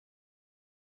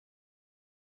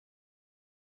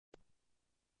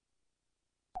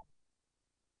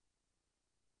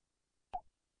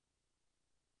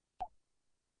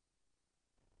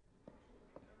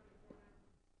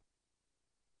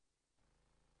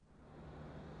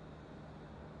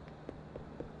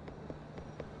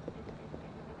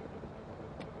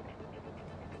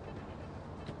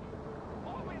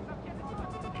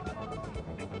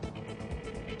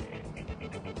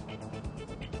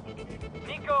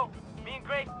Nico, me and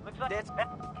Grace, looks like this.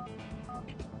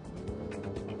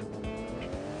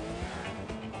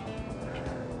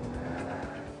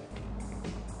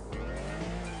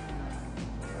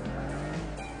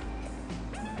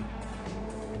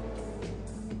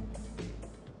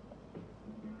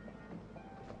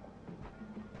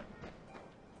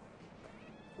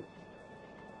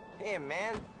 Hey,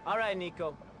 man. All right,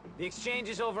 Nico. The exchange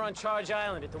is over on Charge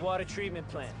Island at the water treatment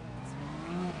plant.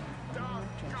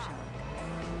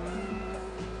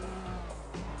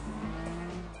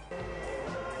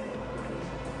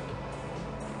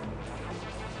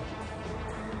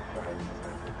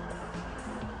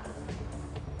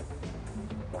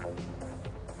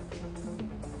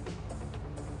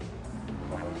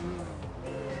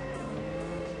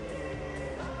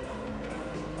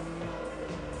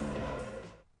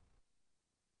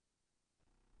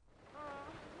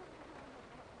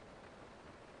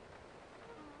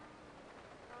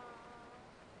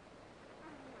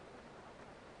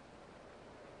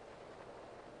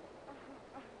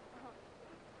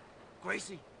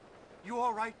 Gracie, you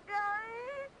all right?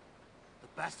 The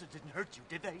bastard didn't hurt you,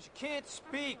 did they? She can't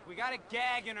speak. We got a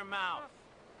gag in her mouth.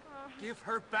 Give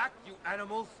her back, you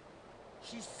animals.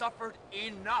 She suffered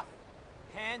enough.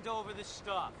 Hand over the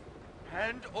stuff.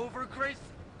 Hand over Gracie.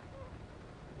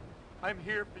 I'm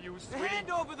here for you, sweetie.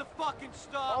 Hand over the fucking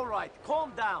stuff! All right,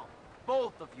 calm down.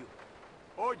 Both of you.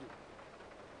 Oye,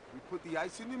 we put the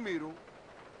ice in the middle,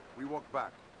 we walk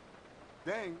back.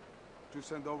 Then, you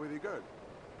send over the girl.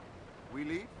 We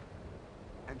leave,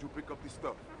 and you pick up the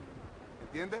stuff.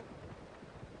 Entiende?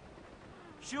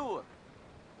 Sure.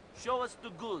 Show us the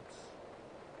goods.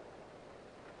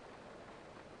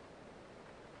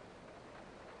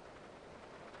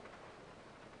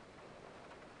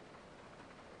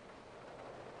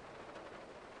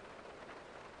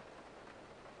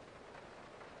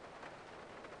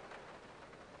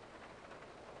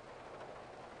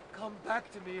 Come back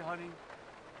to me, honey.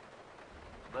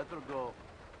 Let her go.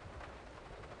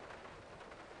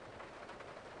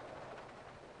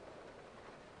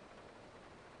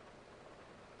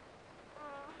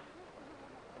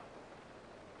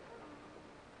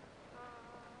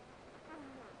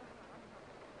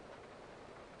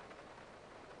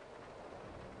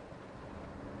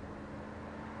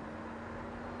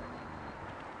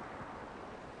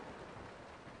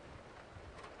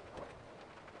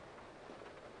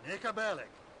 Nika Bellic.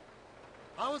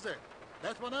 How's it?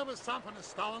 That whenever something is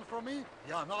stolen from me,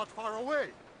 you're not far away.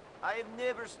 I have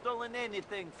never stolen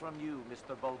anything from you,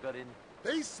 Mr. Bulgarin.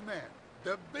 This man,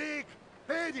 the big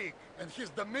Headache and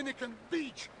his Dominican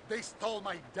beach, they stole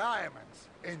my diamonds.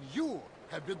 And you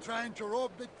have been trying to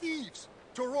rob the thieves,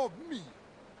 to rob me.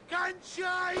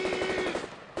 Conchais!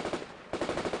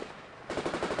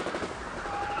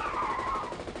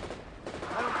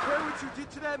 I don't care what you did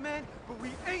to that man, but we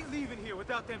ain't leaving here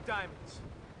without them diamonds.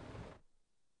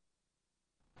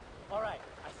 All right,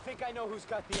 I think I know who's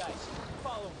got the ice.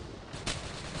 Follow me.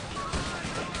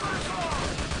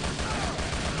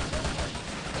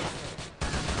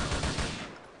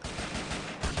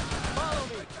 Follow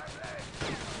me.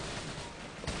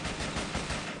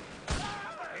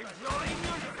 Enjoying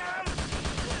yourself?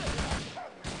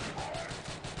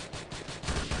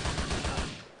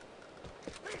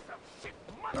 Piece of shit,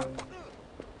 motherfucker!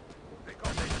 Pick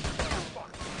up this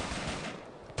fuck!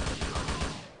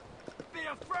 Be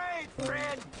afraid,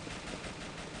 friend!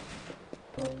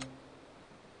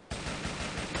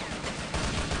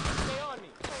 Stay on me.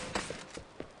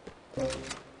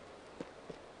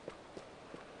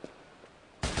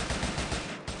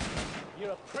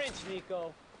 You're a prince,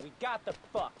 Nico. We got the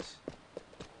fucks.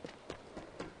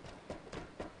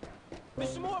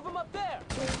 There's some more of them up there.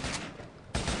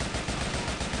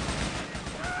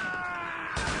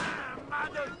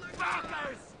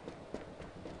 Motherfuckers!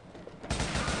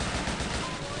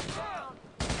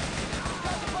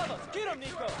 Guys above us. Get him,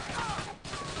 Nico.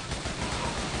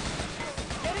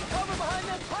 Get in cover behind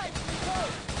them pipes, Nico.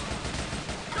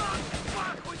 Don't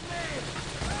fuck with me!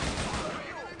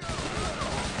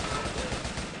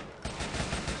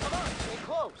 Come on, stay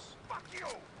close. Fuck you!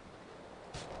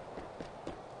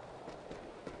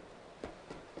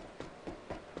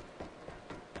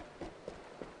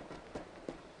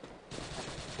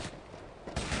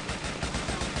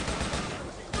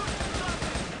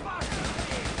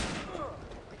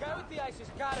 The guy with the ice has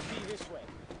got to be this way.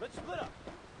 Let's split up.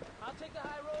 I'll take the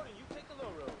high road and you take the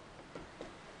low road.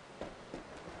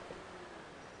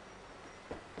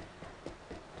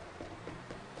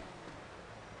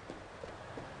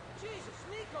 Jesus,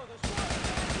 Nico, there's more.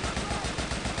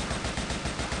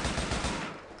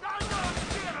 I don't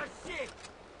give a shit!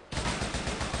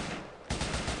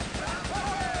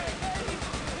 Hey!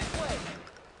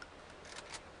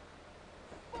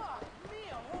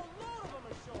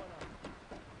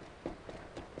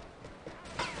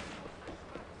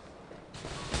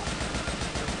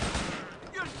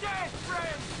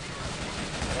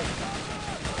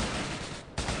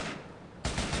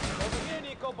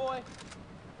 boy.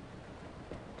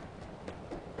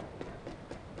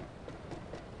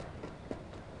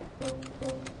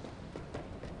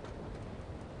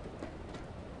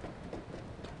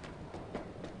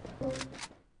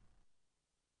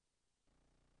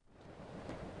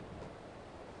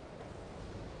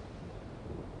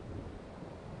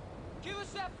 Give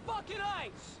us that fucking ice!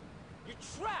 You're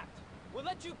trapped! We'll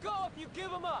let you go if you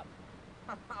give them up!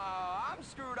 I'm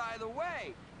screwed either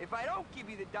way. If I don't give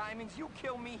you the diamonds, you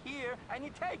kill me here and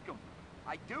you take them.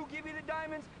 I do give you the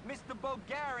diamonds, Mr.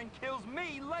 Bulgarian kills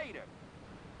me later.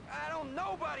 I don't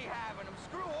nobody having them.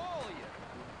 Screw all of you.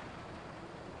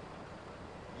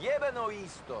 Jebeno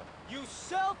isto. You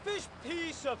selfish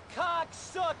piece of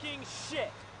cock-sucking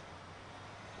shit!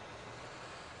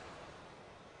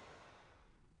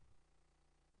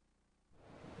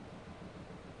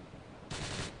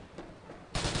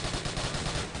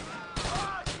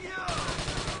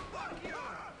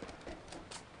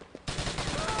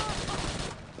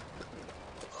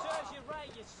 Serves you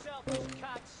right, you selfish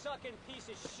cock-sucking piece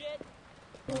of shit!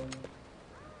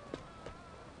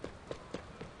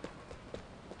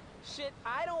 Shit,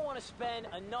 I don't want to spend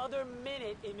another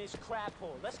minute in this crap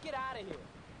hole. Let's get out of here.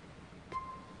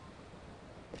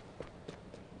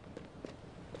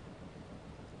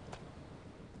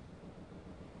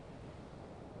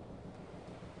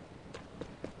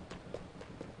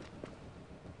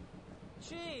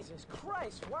 Jesus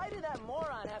Christ, why did that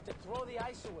moron have to throw the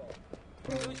ice away?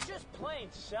 It was just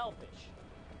plain selfish.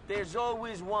 There's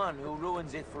always one who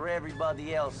ruins it for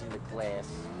everybody else in the class.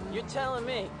 You're telling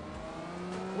me?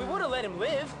 We would have let him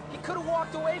live. He could have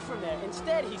walked away from there.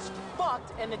 Instead, he's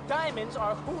fucked, and the diamonds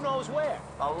are who knows where.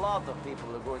 A lot of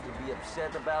people are going to be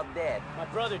upset about that. My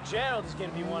brother Gerald is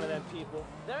gonna be one of them people.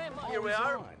 There ain't much. Here we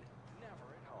are.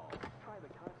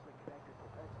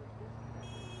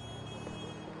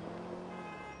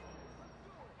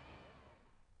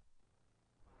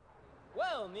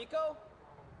 Well, Nico,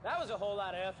 that was a whole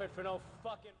lot of effort for no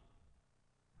fucking...